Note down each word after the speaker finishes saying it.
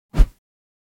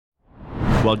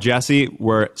Well, Jessie,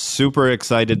 we're super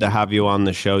excited to have you on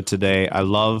the show today. I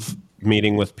love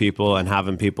meeting with people and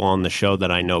having people on the show that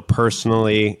I know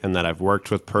personally and that I've worked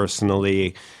with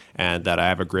personally and that I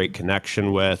have a great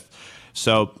connection with.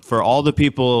 So for all the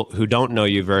people who don't know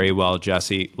you very well,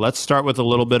 Jessie, let's start with a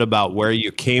little bit about where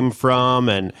you came from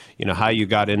and, how you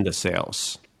got into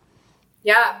sales.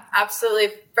 Yeah, absolutely.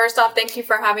 First off, thank you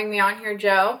for having me on here,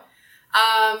 Joe.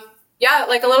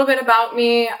 Like a little bit about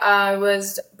me. I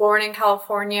was born in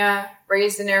California,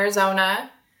 raised in Arizona.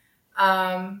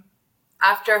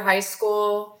 After high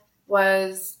school,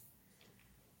 was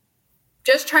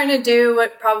just trying to do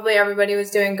what probably everybody was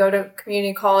doing, go to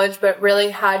community college, but really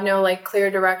had no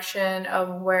clear direction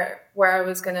of where I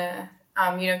was going to,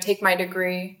 take my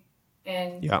degree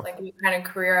and what kind of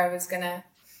career I was going to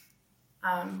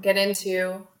get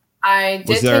into. I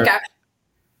did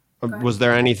Was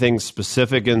there anything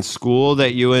specific in school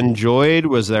that you enjoyed?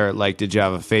 Was there did you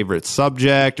have a favorite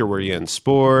subject, or were you in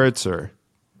sports, or?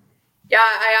 Yeah,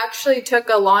 I actually took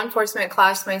a law enforcement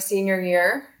class my senior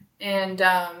year, and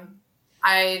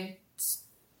I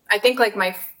think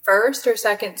my first or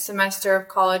second semester of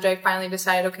college, I finally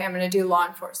decided, okay, I'm going to do law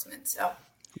enforcement. So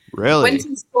really went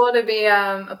to school to be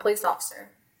a police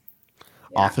officer.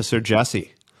 Yeah. Officer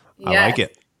Jessie. Yes. I like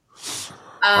it.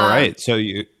 All right. So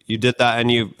you did that,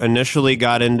 and you initially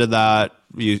got into that.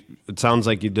 It sounds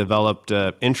like you developed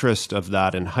an interest of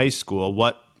that in high school.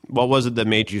 What was it that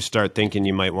made you start thinking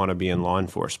you might want to be in law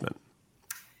enforcement?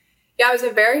 Yeah, it was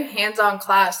a very hands-on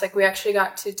class. We actually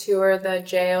got to tour the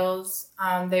jails.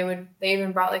 They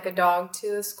even brought a dog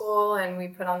to the school, and we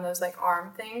put on those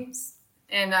arm things.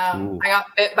 And I got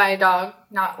bit by a dog,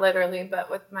 not literally, but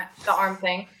with the arm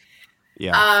thing.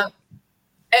 Yeah.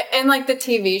 And the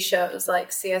TV shows like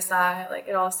CSI,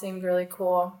 it all seemed really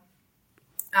cool.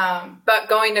 But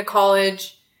going to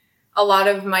college, a lot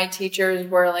of my teachers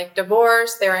were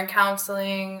divorced. They were in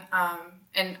counseling.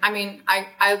 And I mean,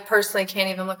 I personally can't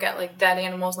even look at dead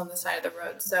animals on the side of the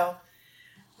road. So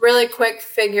really quick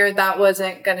figured that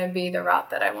wasn't going to be the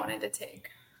route that I wanted to take.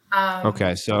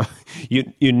 Okay. So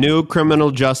you knew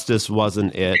criminal justice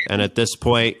wasn't it. And at this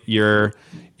point you're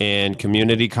in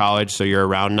community college. So you're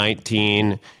around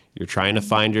 19, you're trying to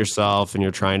find yourself and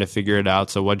you're trying to figure it out.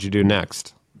 So what'd you do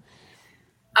next?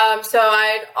 So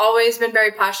I'd always been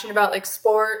very passionate about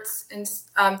sports and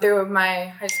through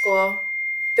high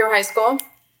school.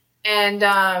 And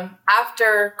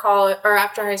after college or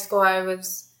after high school, I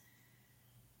was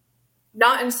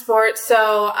not in sports.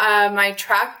 So my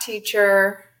track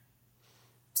teacher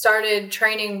started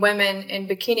training women in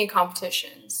bikini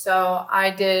competitions. So I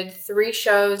did 3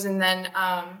 shows, and then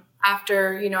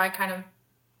after, I kind of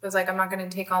was I'm not going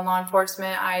to take on law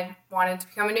enforcement. I wanted to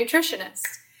become a nutritionist.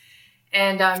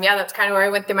 And that's kind of where I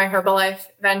went through my Herbalife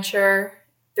venture,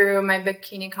 through my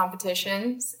bikini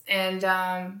competitions, and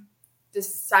I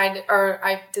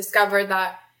discovered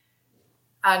that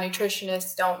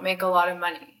nutritionists don't make a lot of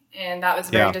money, and that was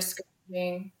very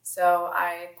discouraging. So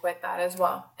I quit that as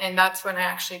well, and that's when I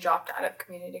actually dropped out of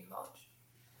community college.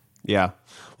 Yeah,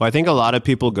 well, I think a lot of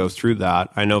people go through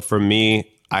that. I know for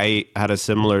me, I had a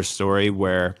similar story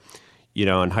where,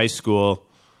 in high school,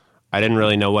 I didn't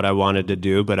really know what I wanted to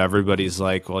do, but everybody's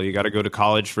like, well, you got to go to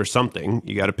college for something.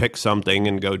 You got to pick something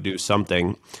and go do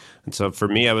something. And so for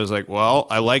me, I was like, well,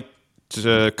 I like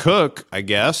to cook, I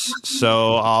guess,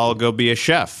 so I'll go be a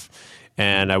chef.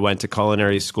 And I went to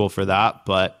culinary school for that,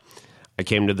 but I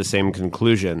came to the same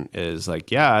conclusion is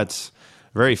it's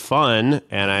very fun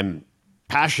and I'm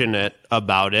passionate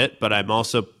about it, but I'm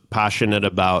also passionate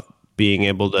about being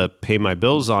able to pay my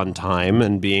bills on time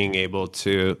and being able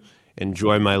to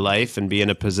enjoy my life and be in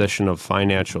a position of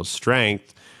financial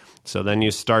strength. So then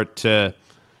you start to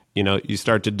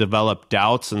develop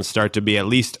doubts and start to be at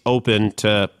least open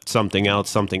to something else,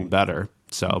 something better.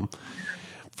 So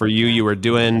for you, you were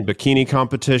doing bikini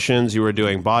competitions, you were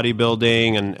doing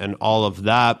bodybuilding and all of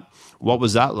that. What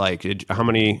was that like? How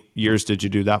many years did you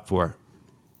do that for?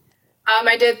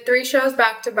 I did 3 shows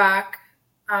back to back.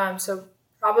 So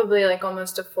probably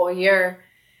almost a full year.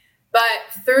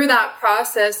 But through that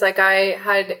process, I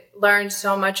had learned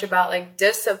so much about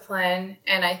discipline.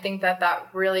 And I think that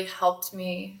really helped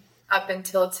me up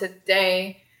until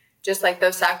today, just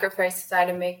those sacrifices I had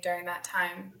to make during that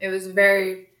time. It was a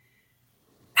very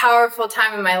powerful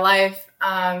time in my life.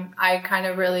 I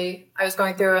was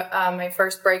going through my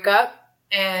first breakup,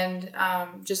 and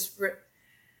just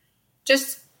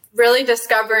really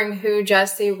discovering who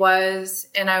Jessie was.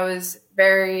 And I was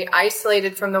very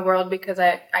isolated from the world because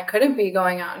I couldn't be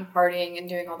going out and partying and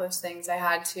doing all those things. I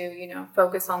had to,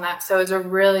 focus on that. So it was a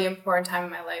really important time in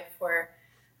my life where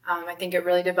I think it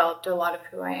really developed a lot of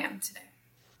who I am today.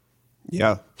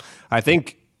 Yeah. I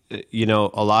think,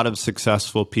 a lot of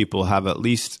successful people have at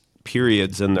least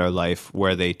periods in their life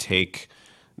where they take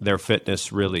their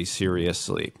fitness really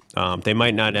seriously. They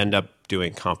might not end up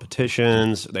doing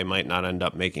competitions. They might not end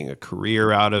up making a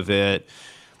career out of it.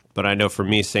 But I know for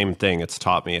me, same thing. It's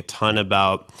taught me a ton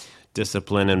about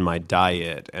discipline in my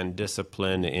diet and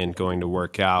discipline in going to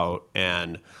work out.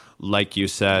 And like you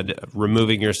said,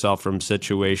 removing yourself from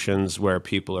situations where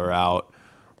people are out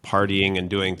partying and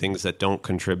doing things that don't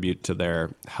contribute to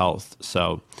their health.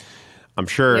 So I'm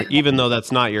sure, Yeah. even though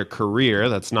that's not your career,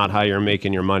 that's not how you're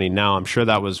making your money now, I'm sure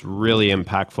that was really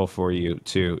impactful for you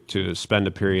to spend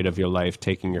a period of your life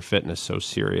taking your fitness so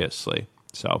seriously.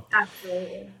 So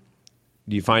Absolutely.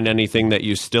 do you find anything that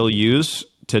you still use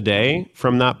today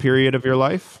from that period of your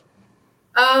life?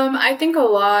 I think a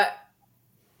lot.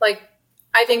 Like,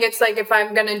 I think it's like if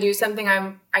I'm gonna do something,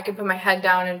 I can put my head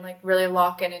down and like really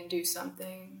lock in and do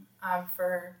something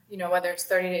for whether it's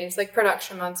 30 days, like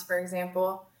production months, for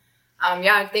example.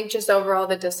 Yeah, I think just overall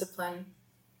the discipline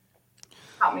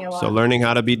taught me a lot. So learning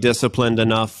how to be disciplined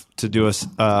enough to do a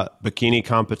bikini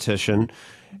competition,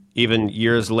 even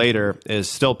years later, is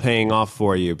still paying off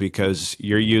for you because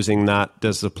you're using that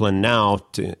discipline now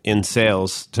in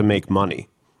sales to make money.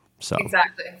 So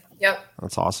Exactly. Yep.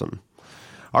 that's awesome.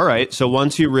 All right. So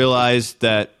once you realized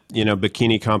that,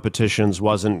 bikini competitions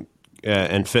wasn't,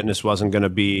 and fitness wasn't going to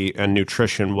be, and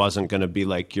nutrition wasn't going to be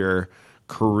like your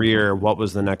career, what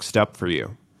was the next step for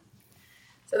you?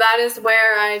 So that is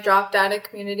where I dropped out of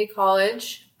community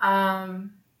college.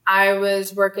 I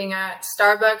was working at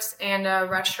Starbucks and a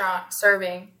restaurant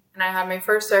serving, and I had my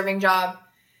first serving job.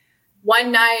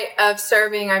 One night of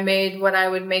serving, I made what I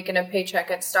would make in a paycheck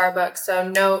at Starbucks. So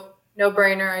no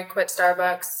brainer. I quit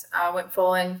Starbucks, went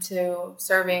full into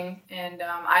serving. And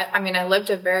I lived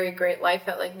a very great life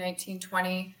at like 19,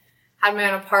 20, had my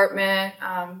own apartment,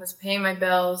 was paying my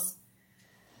bills.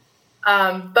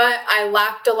 But I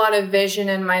lacked a lot of vision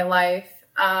in my life.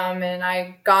 And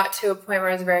I got to a point where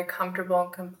I was very comfortable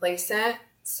and complacent.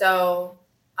 So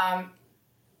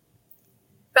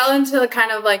fell into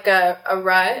kind of like a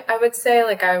rut, I would say.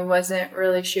 Like I wasn't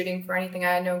really shooting for anything.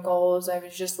 I had no goals. I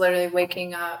was just literally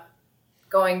waking up,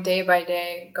 going day by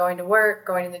day, going to work,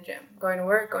 going to the gym, going to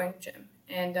work, going to the gym.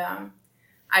 And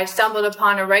I stumbled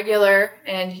upon a regular,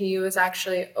 and he was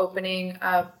actually opening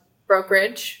a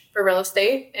brokerage for real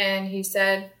estate. And he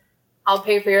said, I'll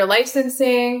pay for your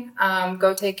licensing.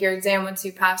 Go take your exam. Once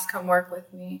you pass, come work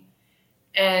with me.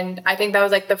 And I think that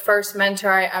was like the first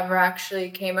mentor I ever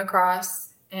actually came across,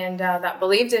 and that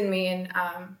believed in me. And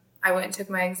I went and took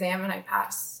my exam and I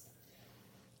passed.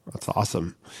 That's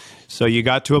awesome. So you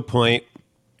got to a point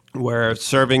where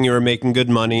serving, you were making good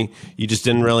money. You just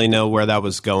didn't really know where that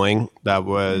was going. That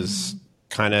was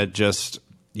kind of just,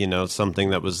 something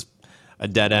that was a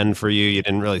dead end for you. You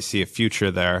didn't really see a future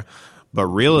there. But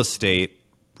real estate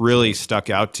really stuck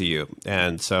out to you.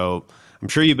 And so I'm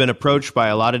sure you've been approached by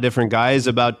a lot of different guys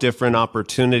about different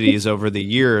opportunities over the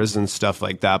years and stuff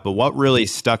like that. But what really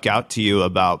stuck out to you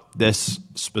about this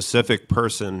specific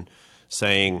person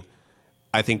saying,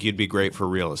 I think you'd be great for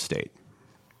real estate?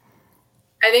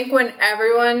 I think when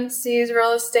everyone sees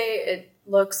real estate, it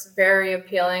looks very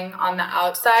appealing on the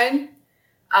outside.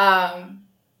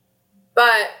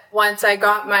 But once I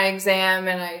got my exam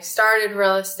and I started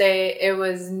real estate, it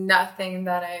was nothing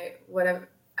that I would have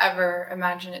ever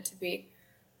imagined it to be.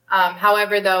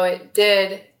 However, though, it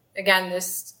did, again,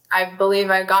 I believe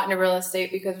I got into real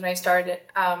estate because when I started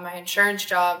my insurance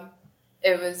job,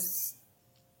 it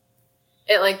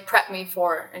like prepped me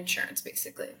for insurance,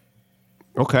 basically.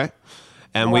 Okay.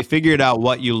 And we figured out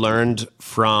what you learned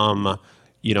from,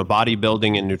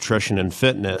 bodybuilding and nutrition and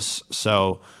fitness.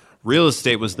 So real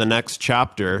estate was the next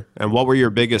chapter. And what were your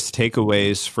biggest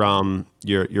takeaways from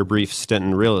your brief stint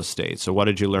in real estate? So what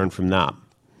did you learn from that?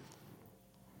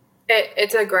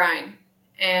 It's a grind.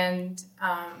 And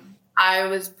I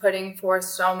was putting forth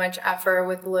so much effort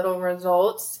with little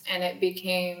results, and it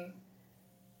became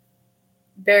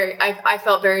I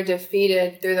felt very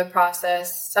defeated through the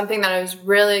process, something that I was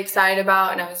really excited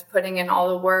about, and I was putting in all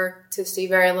the work to see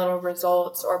very little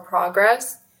results or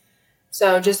progress.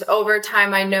 So just over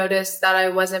time, I noticed that I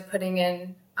wasn't putting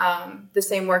in the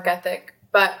same work ethic.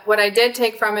 But what I did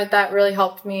take from it that really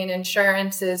helped me in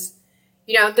insurance is,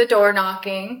 the door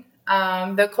knocking,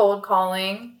 the cold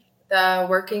calling, the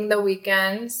working the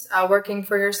weekends, working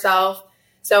for yourself.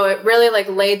 So it really like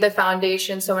laid the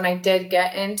foundation. So when I did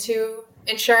get into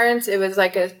insurance, it was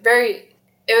like it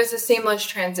was a seamless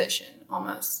transition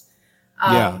almost.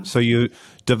 Yeah. So you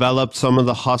developed some of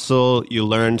the hustle. You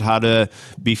learned how to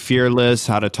be fearless,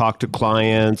 how to talk to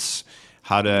clients,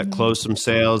 how to close some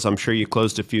sales. I'm sure you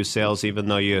closed a few sales, even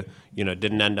though you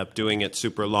didn't end up doing it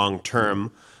super long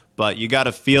term. But you got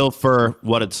a feel for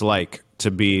what it's like to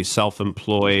be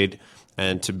self-employed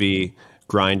and to be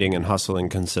grinding and hustling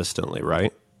consistently,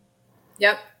 right?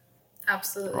 Yep,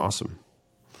 absolutely. Awesome.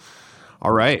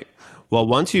 All right. Well,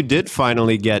 once you did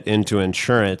finally get into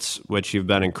insurance, which you've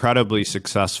been incredibly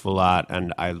successful at,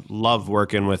 and I love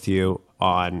working with you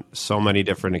on so many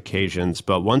different occasions,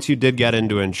 but once you did get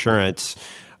into insurance,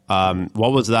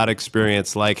 what was that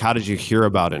experience like? How did you hear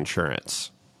about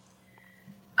insurance?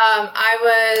 I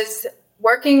was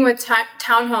working with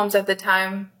townhomes at the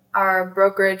time. Our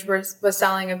brokerage was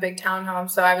selling a big townhome,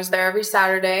 so I was there every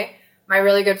Saturday. My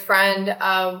really good friend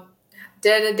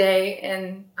did a day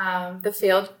in the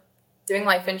field doing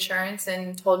life insurance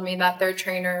and told me that their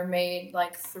trainer made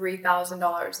like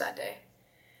 $3,000 that day.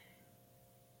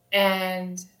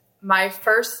 And my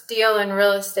first deal in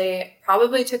real estate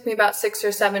probably took me about 6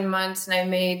 or 7 months, and I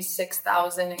made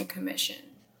 $6,000 in commission.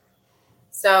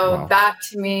 So Wow. that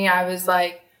to me, I was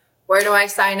like, where do I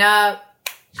sign up?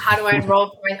 How do I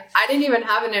enroll? I didn't even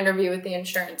have an interview with the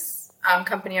insurance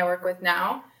company I work with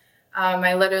now.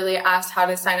 I literally asked how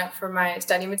to sign up for my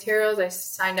study materials. I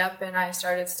signed up and I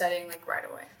started studying like right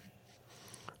away.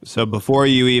 So before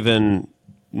you even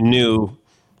knew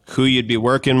who you'd be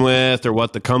working with or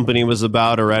what the company was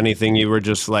about or anything, you were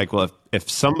just like, well, if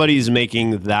somebody's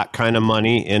making that kind of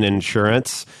money in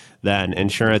insurance, then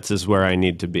insurance is where I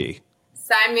need to be.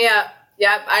 Sign me up.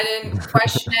 Yep. I didn't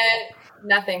question it.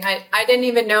 Nothing. I didn't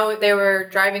even know they were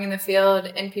driving in the field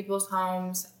in people's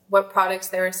homes, what products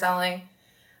they were selling.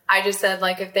 I just said,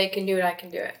 like, if they can do it, I can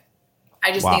do it.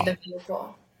 I just need the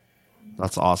vehicle.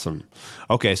 That's awesome.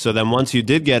 Okay, so then once you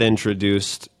did get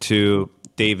introduced to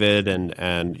David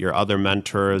and your other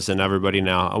mentors and everybody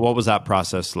now, what was that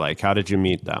process like? How did you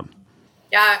meet them?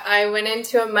 Yeah, I went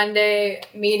into a Monday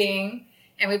meeting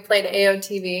and we played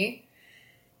AOTV.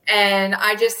 And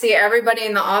I just see everybody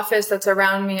in the office that's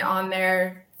around me on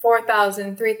there,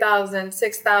 4,000, 3,000,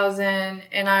 6,000.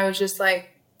 And I was just like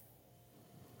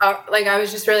I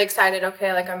was just really excited.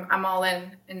 Okay, like I'm all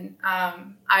in. And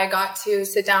I got to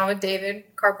sit down with David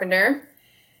Carpenter.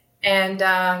 And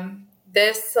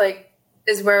this like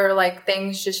is where like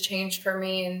things just changed for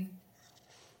me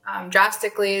and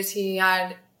drastically. Is he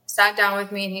had sat down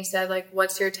with me and he said, like,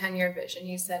 what's your 10-year vision?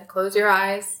 He said, close your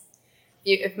eyes.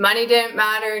 If money didn't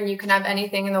matter and you can have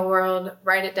anything in the world,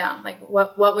 write it down. Like,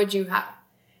 what would you have?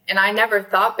 And I never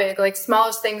thought big. Like,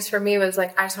 smallest things for me was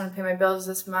like, I just want to pay my bills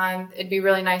this month. It'd be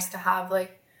really nice to have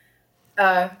like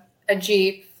a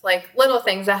Jeep, like little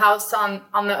things, a house on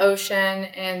the ocean.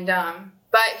 And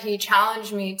but he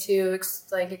challenged me to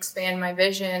expand my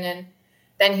vision. And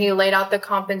then he laid out the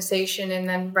compensation. And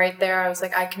then right there, I was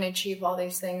like, I can achieve all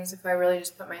these things if I really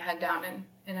just put my head down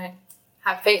and I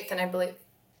have faith and I believe.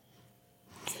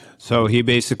 So he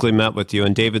basically met with you,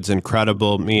 and David's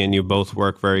incredible. Me and you both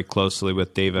work very closely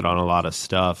with David on a lot of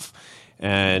stuff.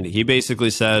 And he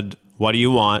basically said, what do you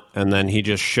want? And then he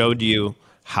just showed you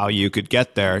how you could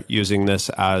get there using this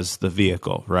as the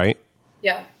vehicle, right?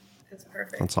 Yeah, that's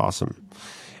perfect. That's awesome.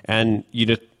 And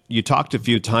you talked a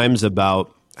few times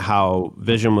about how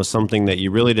vision was something that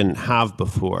you really didn't have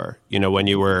before. You know, when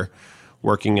you were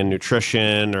working in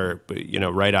nutrition or,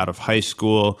 right out of high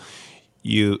school,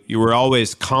 you were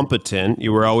always competent.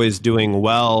 You were always doing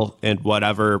well in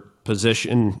whatever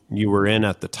position you were in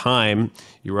at the time.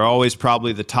 You were always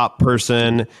probably the top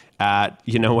person at,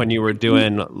 when you were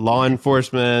doing law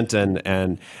enforcement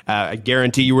and I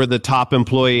guarantee you were the top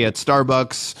employee at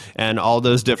Starbucks and all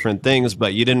those different things,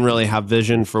 but you didn't really have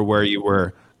vision for where you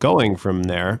were going from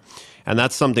there. And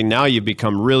that's something now you've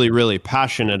become really, really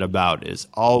passionate about, is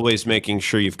always making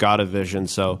sure you've got a vision.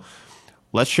 So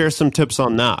let's share some tips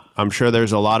on that. I'm sure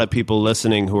there's a lot of people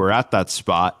listening who are at that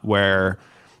spot where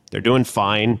they're doing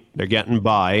fine, they're getting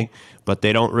by, but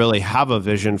they don't really have a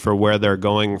vision for where they're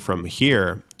going from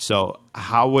here. So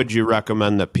how would you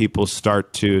recommend that people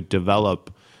start to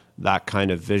develop that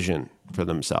kind of vision for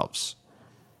themselves?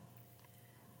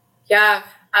 Yeah,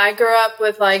 I grew up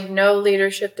with like no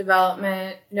leadership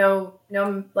development, no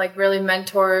like really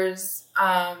mentors.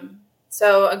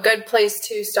 So a good place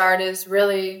to start is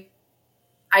really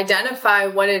identify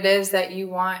what it is that you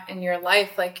want in your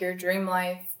life, like your dream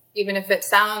life, even if it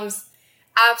sounds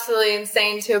absolutely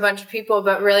insane to a bunch of people,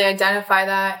 but really identify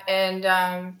that and,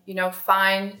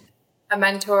 find a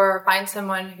mentor or find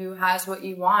someone who has what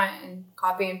you want and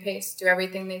copy and paste, do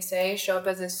everything they say, show up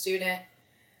as a student.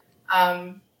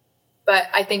 But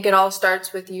I think it all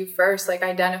starts with you first, like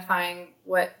identifying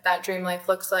what that dream life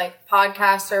looks like.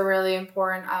 Podcasts are really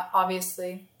important,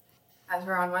 obviously, as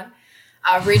we're on one.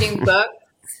 Reading books.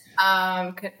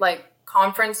 like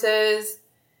conferences,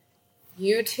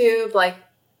 YouTube, like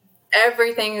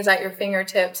everything is at your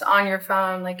fingertips on your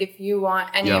phone. Like if you want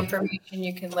any information,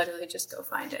 you can literally just go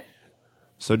find it.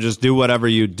 So just do whatever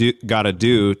you got to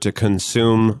do to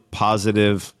consume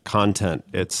positive content.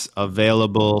 It's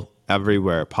available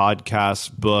everywhere.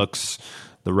 Podcasts, books,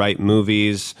 the right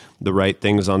movies, the right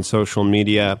things on social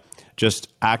media. Just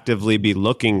actively be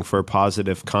looking for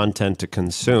positive content to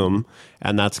consume,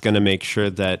 and that's going to make sure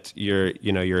that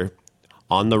you're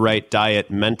on the right diet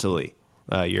mentally.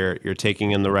 You're taking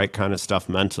in the right kind of stuff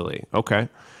mentally. Okay.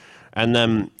 And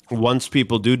then once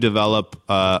people do develop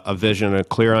a vision, a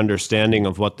clear understanding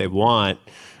of what they want,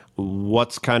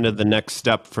 what's kind of the next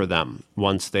step for them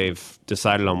once they've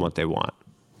decided on what they want?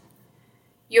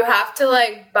 You have to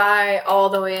like buy all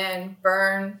the way in,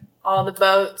 burn all the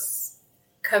boats,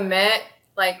 commit,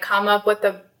 like come up with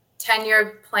a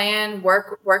 10-year plan,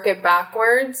 work it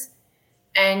backwards.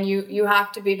 And you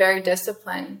have to be very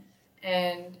disciplined.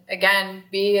 And again,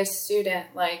 be a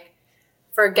student, like,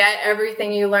 forget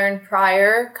everything you learned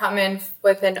prior, come in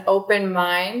with an open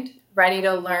mind, ready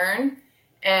to learn,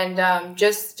 and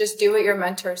just do what your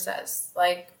mentor says.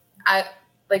 Like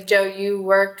Joe, you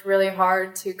worked really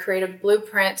hard to create a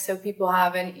blueprint so people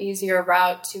have an easier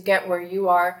route to get where you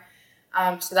are.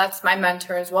 So that's my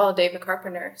mentor as well, David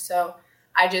Carpenter. So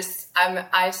I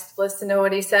listen to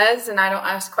what he says and I don't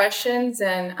ask questions.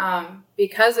 And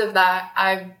because of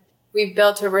that, we've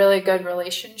built a really good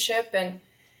relationship. And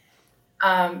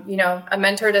a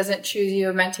mentor doesn't choose you,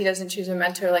 a mentee doesn't choose a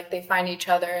mentor, like they find each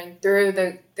other. And through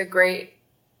the great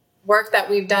work that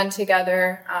we've done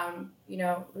together,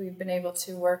 we've been able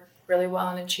to work really well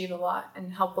and achieve a lot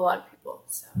and help a lot of people.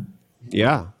 So.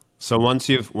 Yeah. So once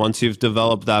you've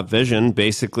developed that vision,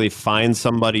 basically find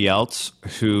somebody else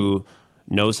who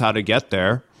knows how to get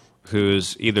there,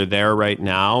 who's either there right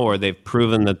now or they've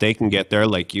proven that they can get there,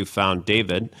 like you found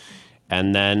David,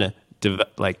 and then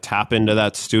tap into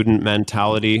that student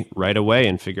mentality right away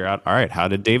and figure out, all right, how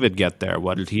did David get there?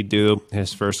 What did he do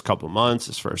his first couple months,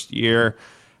 his first year?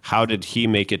 How did he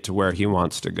make it to where he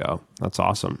wants to go? That's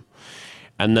awesome.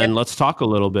 And then let's talk a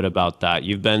little bit about that.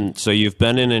 You've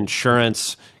been in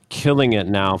insurance, killing it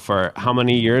now. For how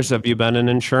many years have you been in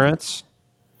insurance?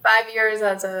 5 years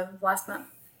as of last month.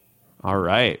 All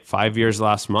right. 5 years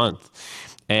last month.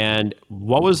 And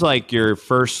what was like your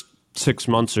first 6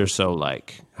 months or so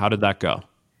like? How did that go?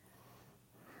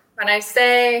 When I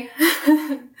say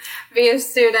be a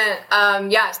student,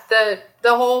 yes, the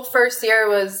whole first year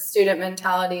was student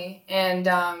mentality and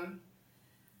a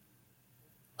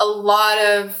lot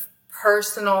of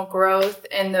personal growth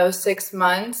in those 6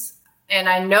 months. And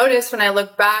I noticed when I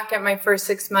look back at my first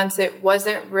 6 months, it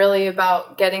wasn't really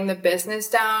about getting the business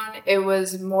down. It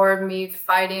was more of me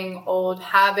fighting old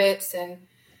habits and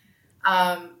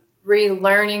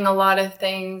relearning a lot of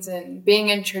things and being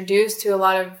introduced to a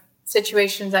lot of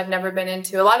situations I've never been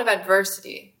into, a lot of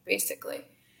adversity, basically.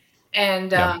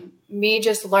 And me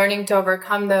just learning to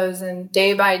overcome those and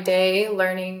day by day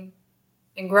learning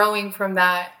and growing from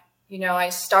that, I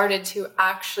started to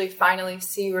actually finally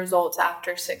see results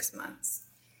after 6 months.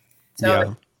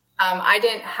 So I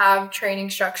didn't have training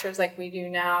structures like we do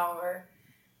now or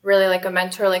really like a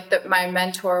mentor, my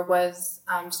mentor was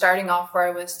starting off where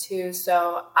I was too.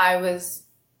 So I was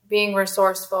being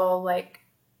resourceful,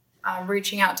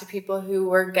 reaching out to people who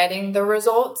were getting the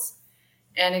results.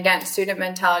 And again, student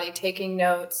mentality, taking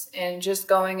notes and just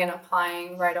going and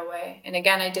applying right away. And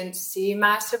again, I didn't see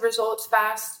massive results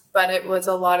fast, but it was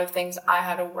a lot of things I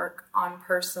had to work on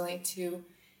personally to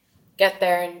get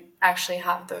there and actually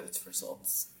have those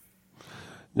results.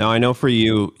 Now, I know for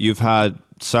you, you've had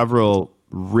several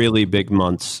really big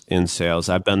months in sales.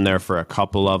 I've been there for a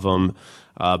couple of them,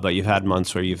 but you've had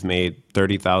months where you've made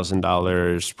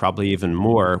 $30,000, probably even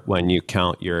more when you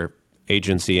count your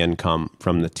agency income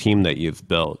from the team that you've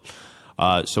built.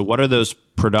 So what are those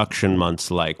production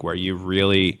months like where you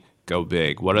really go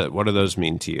big? What do those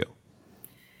mean to you?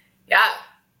 Yeah,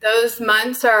 those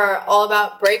months are all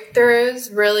about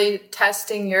breakthroughs, really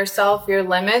testing yourself, your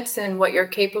limits, and what you're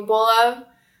capable of.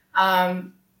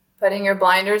 Putting your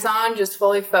blinders on, just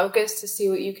fully focused to see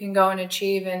what you can go and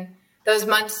achieve. And those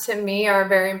months to me are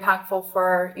very impactful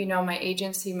for, my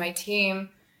agency, my team,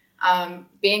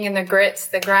 being in the grits,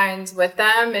 the grinds with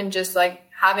them, and just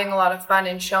having a lot of fun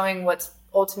and showing what's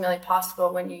ultimately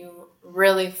possible when you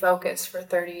really focus for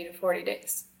 30 to 40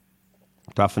 days.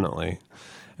 Definitely.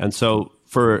 And so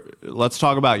let's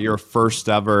talk about your first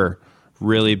ever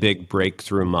really big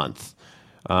breakthrough month,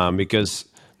 because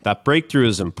that breakthrough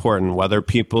is important, whether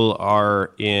people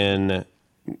are in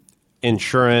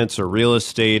insurance or real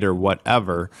estate or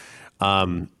whatever.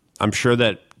 I'm sure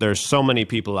that there's so many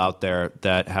people out there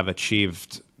that have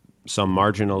achieved some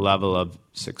marginal level of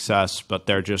success, but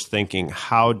they're just thinking,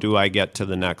 how do I get to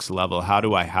the next level? How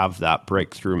do I have that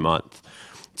breakthrough month?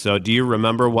 So do you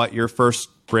remember what your first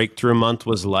breakthrough month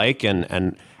was like,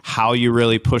 and how you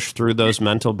really pushed through those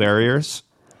mental barriers?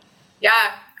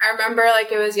 Yeah, I remember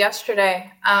like it was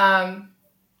yesterday.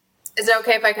 Is it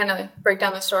okay if I kind of break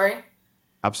down the story?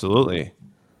 Absolutely.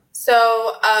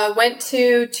 So went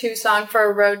to Tucson for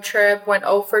a road trip, went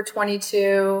 0 for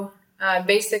 22,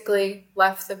 basically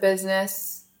left the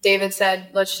business. David said,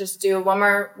 let's just do one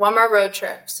more road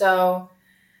trip. So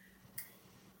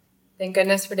thank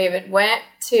goodness for David. Went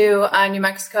to New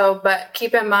Mexico, but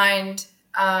keep in mind,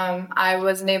 I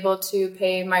wasn't able to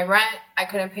pay my rent. I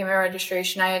couldn't pay my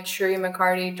registration. I had Shri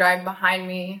McCarty drive behind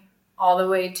me all the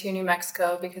way to New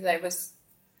Mexico because I was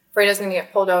afraid I was going to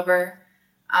get pulled over.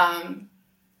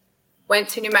 Went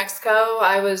to New Mexico.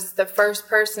 I was the first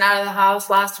person out of the house,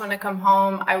 last one to come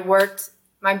home. I worked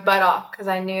my butt off because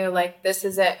I knew like this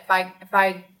is it. If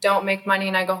I don't make money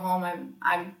and I go home,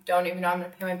 I don't even know I'm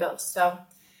going to pay my bills. So,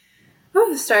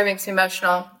 the story makes me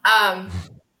emotional.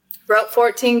 Wrote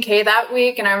 $14K that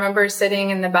week, and I remember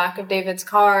sitting in the back of David's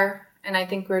car, and I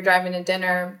think we were driving to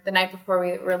dinner the night before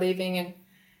we were leaving, and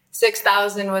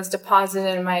 $6,000 was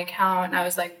deposited in my account, and I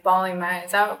was like bawling my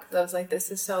eyes out because I was like, this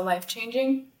is so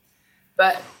life-changing.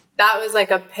 But that was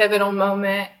like a pivotal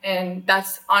moment, and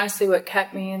that's honestly what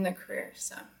kept me in the career.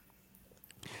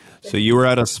 So you were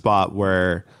at a spot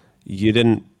where you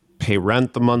didn't pay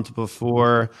rent the month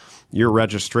before, your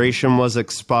registration was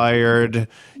expired,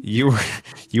 you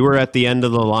were at the end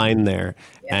of the line there,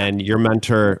 and your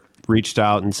mentor reached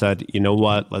out and said, you know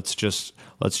what, let's just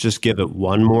give it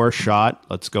one more shot.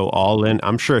 Let's go all in.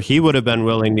 I'm sure he would have been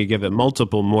willing to give it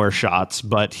multiple more shots,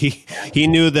 but he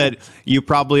knew that you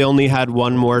probably only had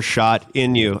one more shot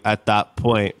in you at that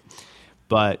point,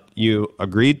 but you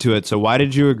agreed to it. So why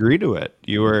did you agree to it?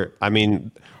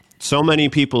 So many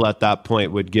people at that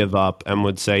point would give up and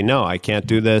would say, no, I can't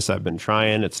do this. I've been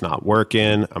trying. It's not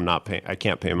working. I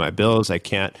can't pay my bills. I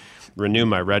can't renew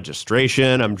my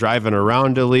registration. I'm driving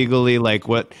around illegally. Like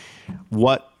what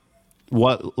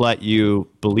let you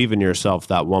believe in yourself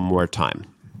that one more time?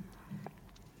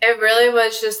 It really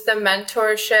was just the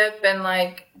mentorship, and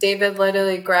like David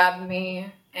literally grabbed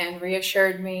me and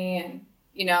reassured me and,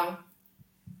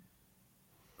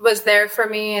 was there for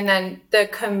me. And then the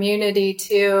community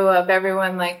too of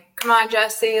everyone like, come on,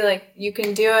 Jessie, like you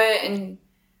can do it. And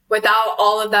without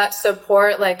all of that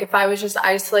support, like if I was just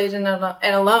isolated and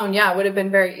alone, it would have been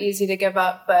very easy to give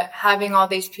up. But having all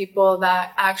these people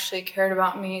that actually cared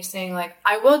about me, saying like,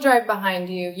 I will drive behind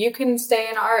you. You can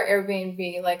stay in our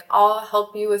Airbnb. Like I'll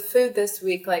help you with food this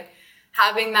week. Like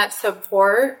having that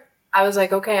support, I was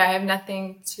like, okay, I have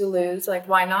nothing to lose. Like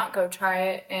why not go try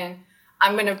it? And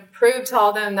I'm going to prove to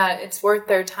all them that it's worth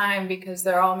their time because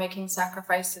they're all making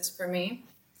sacrifices for me.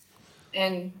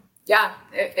 And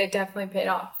it definitely paid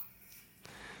off.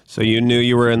 So you knew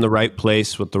you were in the right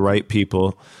place with the right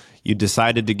people. You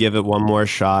decided to give it one more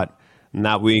shot. And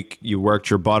that week you worked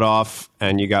your butt off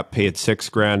and you got paid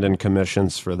 $6,000 in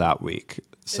commissions for that week.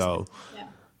 So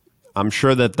I'm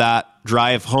sure that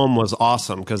drive home was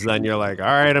awesome because then you're like, all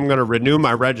right, I'm going to renew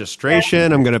my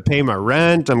registration. I'm going to pay my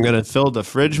rent. I'm going to fill the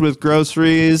fridge with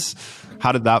groceries.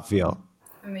 How did that feel?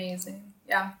 Amazing.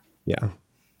 Yeah. Yeah.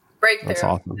 Breakthrough. That's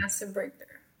awesome. Massive breakthrough.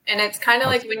 And it's kind of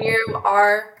like when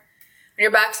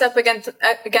your back's up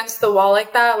against the wall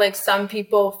like that, like some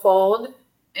people fold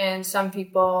and some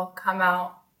people come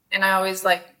out. And I always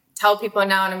like tell people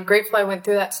now, and I'm grateful I went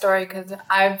through that story because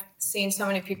I've seen so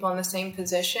many people in the same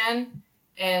position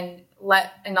and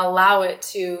allow it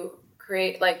to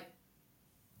create, like,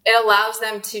 it allows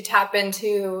them to tap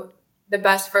into the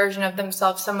best version of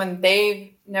themselves, someone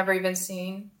they've never even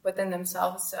seen within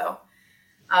themselves. So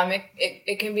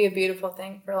it can be a beautiful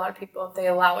thing for a lot of people if they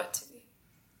allow it to be.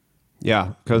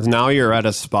 Yeah, because now you're at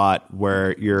a spot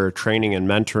where you're training and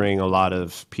mentoring a lot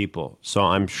of people. So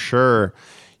I'm sure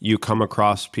you come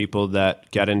across people that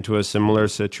get into a similar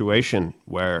situation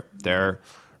where they're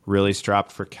really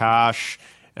strapped for cash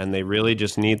and they really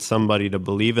just need somebody to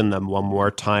believe in them one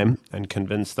more time and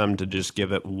convince them to just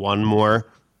give it one more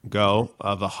go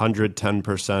of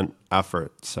 110%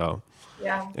 effort. So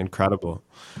incredible.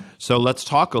 So let's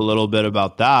talk a little bit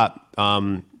about that.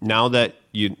 Now that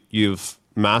you've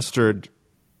mastered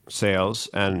sales,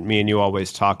 and me and you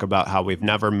always talk about how we've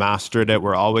never mastered it,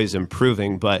 we're always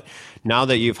improving, but now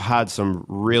that you've had some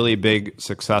really big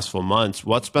successful months,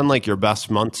 what's been like your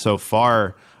best month so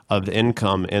far of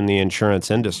income in the insurance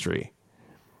industry?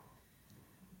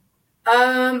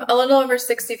 A little over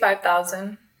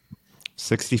 65,000.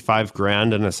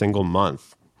 $65,000 in a single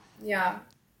month. Yeah.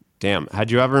 Damn.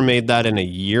 Had you ever made that in a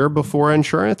year before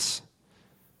insurance?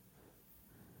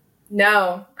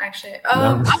 No, actually.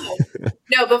 No. Oh,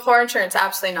 no, before insurance,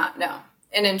 absolutely not. No.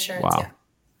 In insurance, yeah. Wow.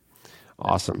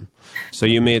 Awesome. So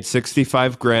you made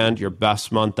 65 grand, your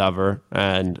best month ever.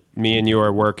 And me and you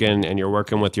are working, and you're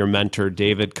working with your mentor,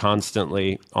 David,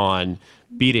 constantly on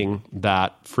beating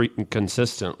that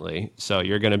consistently. So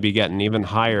you're going to be getting even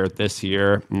higher this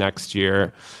year, next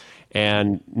year.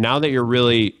 And now that you're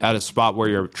really at a spot where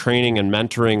you're training and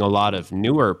mentoring a lot of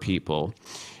newer people,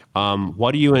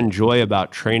 what do you enjoy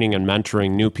about training and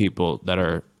mentoring new people that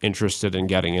are interested in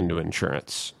getting into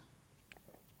insurance?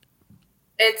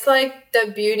 It's like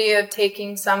the beauty of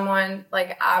taking someone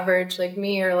like average, like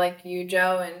me or like you,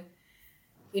 Joe, and,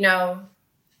 you know,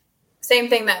 same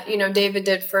thing that, David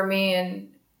did for me, and,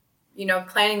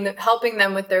 helping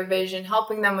them with their vision,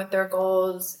 helping them with their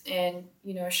goals, and,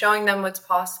 showing them what's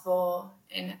possible,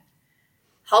 and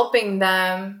helping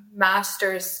them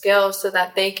master skills so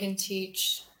that they can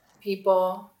teach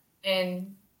people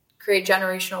and create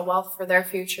generational wealth for their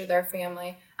future, their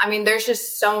family. I mean, there's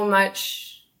just so much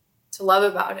to love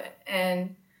about it.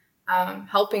 And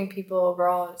helping people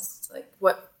overall is like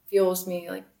what fuels me,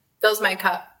 like fills my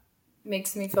cup,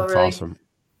 makes me feel That's really, awesome.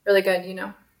 really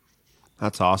good,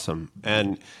 That's awesome.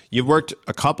 And you've worked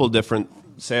a couple different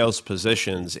sales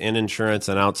positions in insurance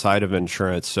and outside of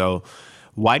insurance. So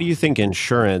why do you think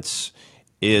insurance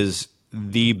is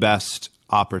the best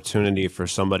opportunity for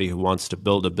somebody who wants to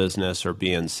build a business or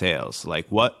be in sales? Like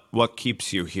what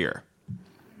keeps you here?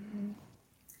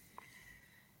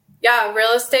 Yeah,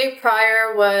 real estate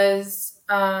prior was,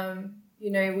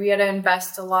 we had to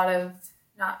invest a lot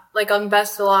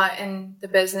in the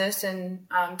business, and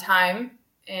time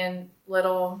and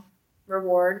little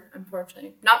reward,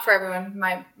 unfortunately. Not for everyone,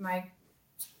 my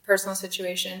personal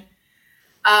situation.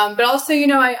 But also,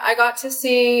 I got to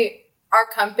see our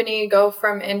company go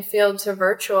from infield to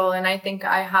virtual. And I think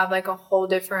I have like a whole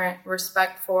different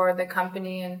respect for the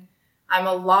company. And I'm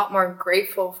a lot more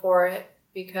grateful for it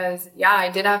because, yeah, I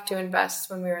did have to invest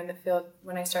when we were in the field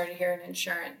when I started here in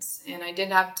insurance. And I did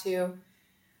have to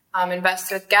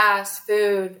invest with gas,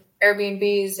 food,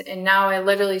 Airbnbs. And now I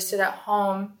literally sit at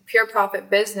home, pure profit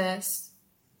business.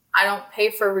 I don't pay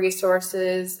for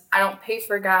resources. I don't pay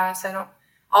for gas.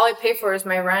 All I pay for is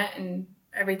my rent and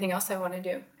everything else I want to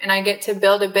do. And I get to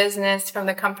build a business from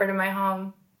the comfort of my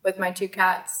home with my 2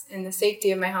 cats in the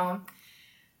safety of my home.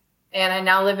 And I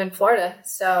now live in Florida.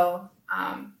 So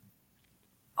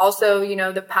also,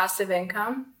 the passive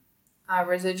income,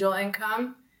 residual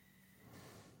income,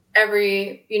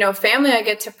 every, family I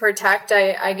get to protect,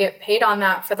 I get paid on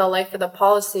that for the life of the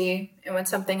policy. And when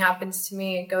something happens to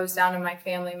me, it goes down to my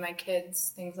family, my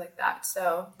kids, things like that.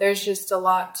 So there's just a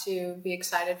lot to be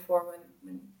excited for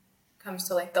when it comes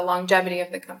to like the longevity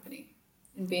of the company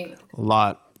and being with the company. A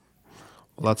lot.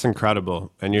 Well, that's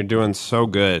incredible. And you're doing so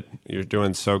good. You're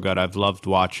doing so good. I've loved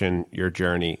watching your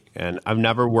journey. And I've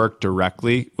never worked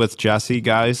directly with Jessie,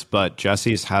 guys, but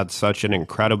Jessie's had such an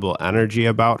incredible energy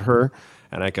about her.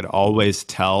 And I could always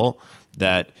tell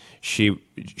that she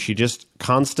just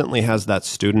constantly has that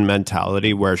student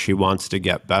mentality where she wants to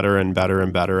get better and better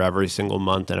and better every single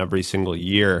month and every single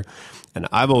year. And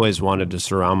I've always wanted to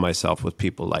surround myself with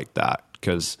people like that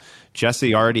because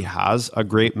Jessie already has a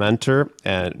great mentor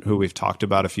and who we've talked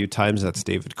about a few times. That's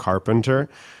David Carpenter.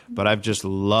 But I've just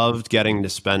loved getting to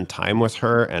spend time with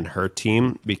her and her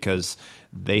team because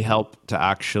they help to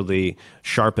actually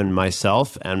sharpen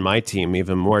myself and my team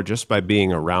even more just by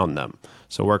being around them.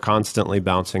 So we're constantly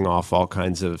bouncing off all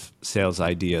kinds of sales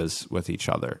ideas with each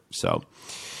other. So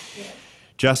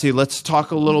Jessie, let's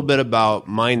talk a little bit about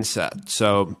mindset.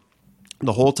 So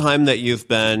the whole time that you've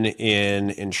been in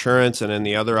insurance and in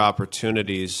the other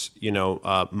opportunities,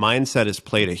 mindset has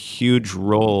played a huge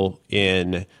role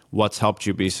in what's helped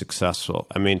you be successful.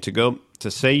 I mean,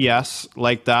 to say yes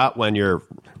like that when your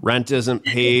rent isn't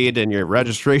paid and your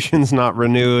registration's not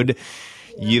renewed,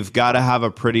 you've got to have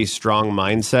a pretty strong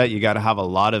mindset. You got to have a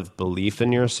lot of belief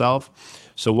in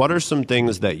yourself. So what are some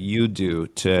things that you do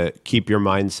to keep your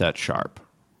mindset sharp?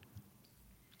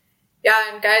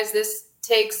 Yeah, and guys, this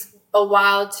takes a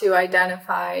while to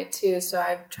identify too. So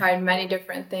I've tried many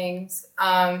different things.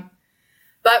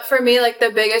 But for me, like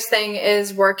the biggest thing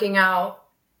is working out.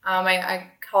 I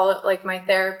call it like my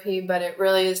therapy, but it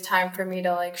really is time for me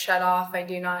to like shut off. I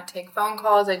do not take phone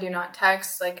calls. I do not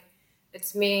text. Like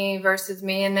it's me versus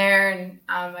me in there. And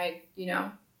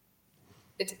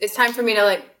it's time for me to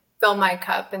like fill my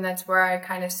cup. And that's where I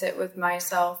kind of sit with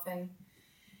myself and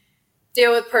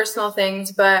deal with personal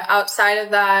things. But outside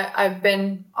of that, I've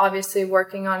been obviously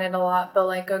working on it a lot, but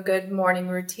like a good morning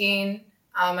routine,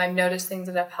 I've noticed things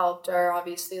that have helped are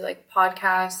obviously like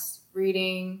podcasts,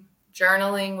 reading,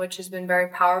 journaling, which has been very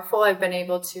powerful. I've been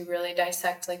able to really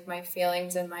dissect like my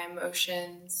feelings and my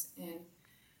emotions and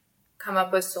come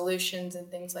up with solutions and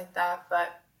things like that. But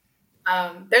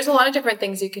there's a lot of different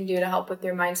things you can do to help with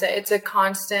your mindset.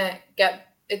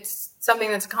 It's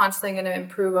something that's constantly going to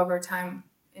improve over time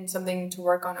and something to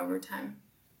work on over time.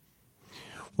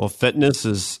 Well, fitness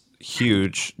is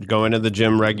huge. Going to the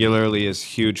gym regularly is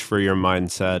huge for your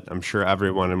mindset. I'm sure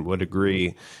everyone would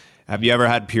agree. Have you ever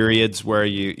had periods where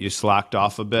you slacked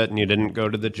off a bit and you didn't go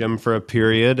to the gym for a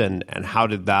period? And how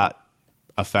did that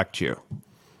affect you?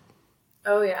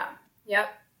 Oh, yeah. Yep.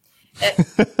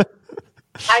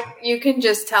 You can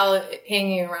just tell it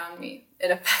hanging around me.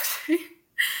 It affects me.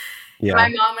 Yeah. My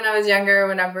mom, when I was younger,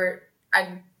 whenever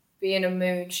I'd be in a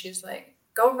mood, she's like,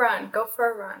 go run, go for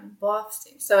a run, blow off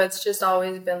steam. So it's just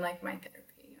always been like my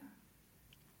therapy. Yeah.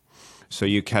 So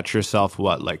you catch yourself,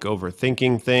 like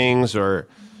overthinking things or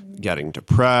getting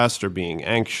depressed or being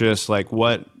anxious? Like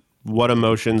what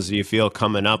emotions do you feel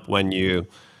coming up when you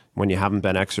haven't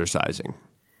been exercising?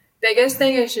 Biggest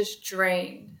thing is just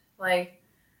drained. Like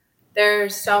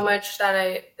there's so much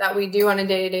that we do on a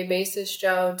day-to-day basis,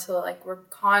 Joe, to like we're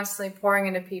constantly pouring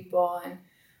into people, and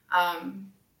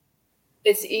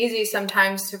it's easy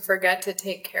sometimes to forget to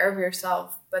take care of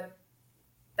yourself. But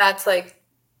that's like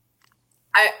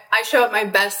I show up my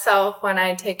best self when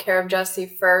I take care of Jessie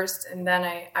first, and then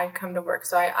I come to work.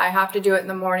 So I have to do it in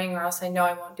the morning, or else I know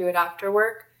I won't do it after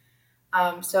work.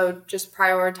 So just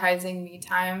prioritizing me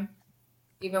time,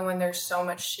 even when there's so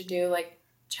much to do. Like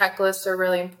checklists are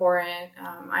really important.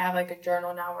 I have like a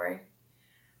journal now where I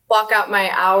block out my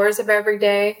hours of every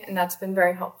day, and that's been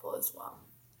very helpful as well.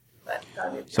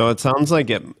 So it sounds like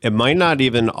it might not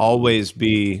even always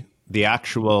be the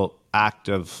actual act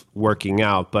of working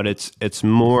out, but it's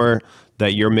more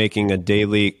that you're making a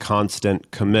daily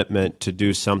constant commitment to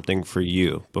do something for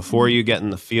you before you get in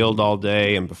the field all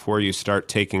day and before you start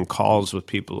taking calls with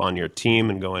people on your team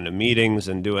and going to meetings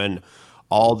and doing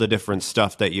all the different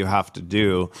stuff that you have to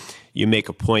do. You make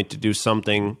a point to do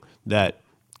something that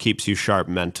keeps you sharp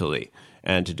mentally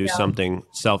and to do something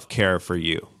self-care for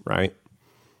you, right?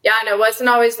 Yeah, and it wasn't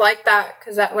always like that,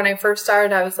 because when I first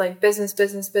started, I was like, business.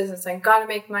 I gotta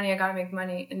make money.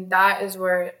 And that is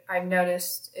where I've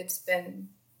noticed it's been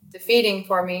defeating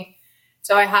for me.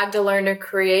 So I had to learn to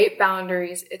create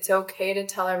boundaries. It's okay to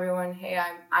tell everyone, hey,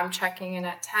 I'm checking in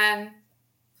at 10.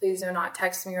 Please do not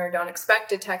text me, or don't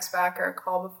expect a text back or a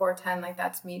call before 10. Like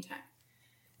that's me time.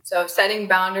 So setting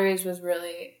boundaries was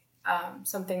really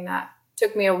something that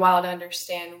took me a while to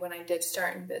understand when I did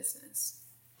start in business.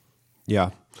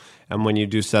 Yeah. And when you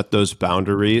do set those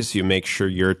boundaries, you make sure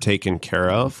you're taken care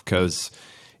of, because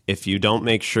if you don't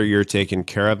make sure you're taken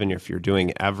care of and if you're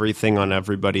doing everything on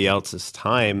everybody else's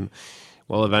time,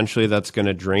 well, eventually that's going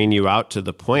to drain you out to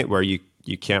the point where you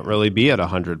can't really be at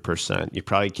 100%. You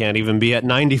probably can't even be at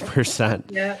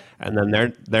 90%. Yeah. And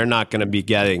then they're not going to be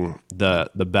getting the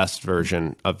best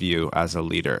version of you as a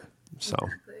leader. So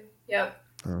exactly. Yep.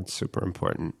 That's super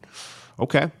important.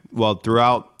 Okay. Well,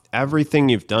 throughout everything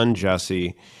you've done,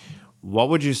 Jessie, what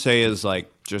would you say is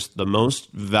like just the most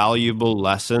valuable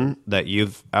lesson that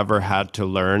you've ever had to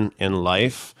learn in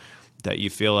life that you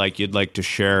feel like you'd like to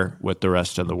share with the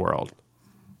rest of the world?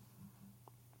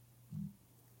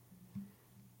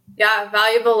 Yeah,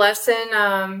 valuable lesson.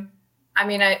 I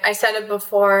mean, I said it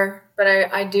before, but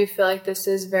I do feel like this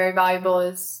is very valuable,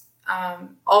 is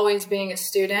always being a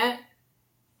student.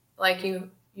 Like you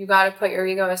got to put your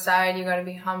ego aside. You got to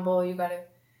be humble. You got to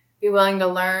be willing to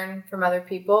learn from other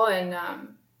people. And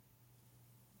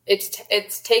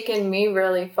it's taken me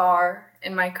really far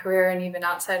in my career and even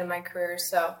outside of my career.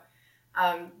 So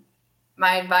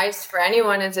my advice for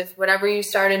anyone is, if whatever you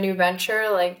start a new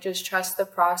venture, like just trust the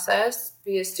process,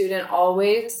 be a student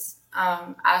always,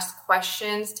 ask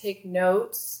questions, take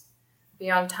notes, be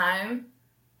on time.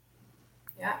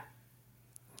 Yeah.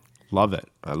 Love it.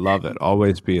 I love it.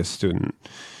 Always be a student.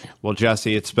 Well,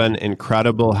 Jessie, it's been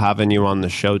incredible having you on the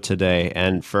show today.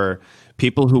 And for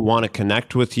people who want to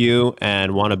connect with you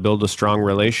and want to build a strong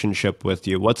relationship with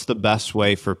you, what's the best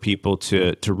way for people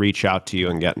to reach out to you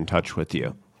and get in touch with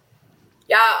you?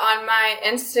 Yeah, on my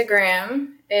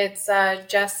Instagram, it's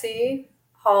Jessie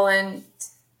Holland,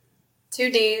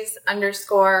 2Ds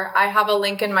 _ I have a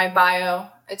link in my bio.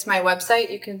 It's my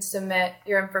website. You can submit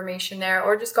your information there,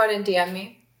 or just go ahead and DM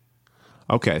me.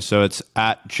 Okay, so it's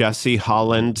at Jessie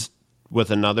Holland with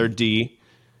another D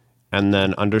and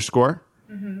then _?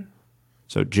 Mm-hmm.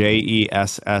 So JESSIEHOLLANDD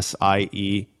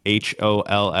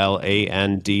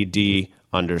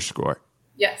 _.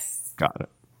 Yes. Got it.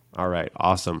 All right.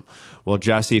 Awesome. Well,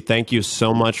 Jessie, thank you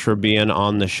so much for being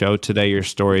on the show today. Your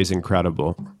story is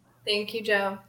incredible. Thank you, Joe.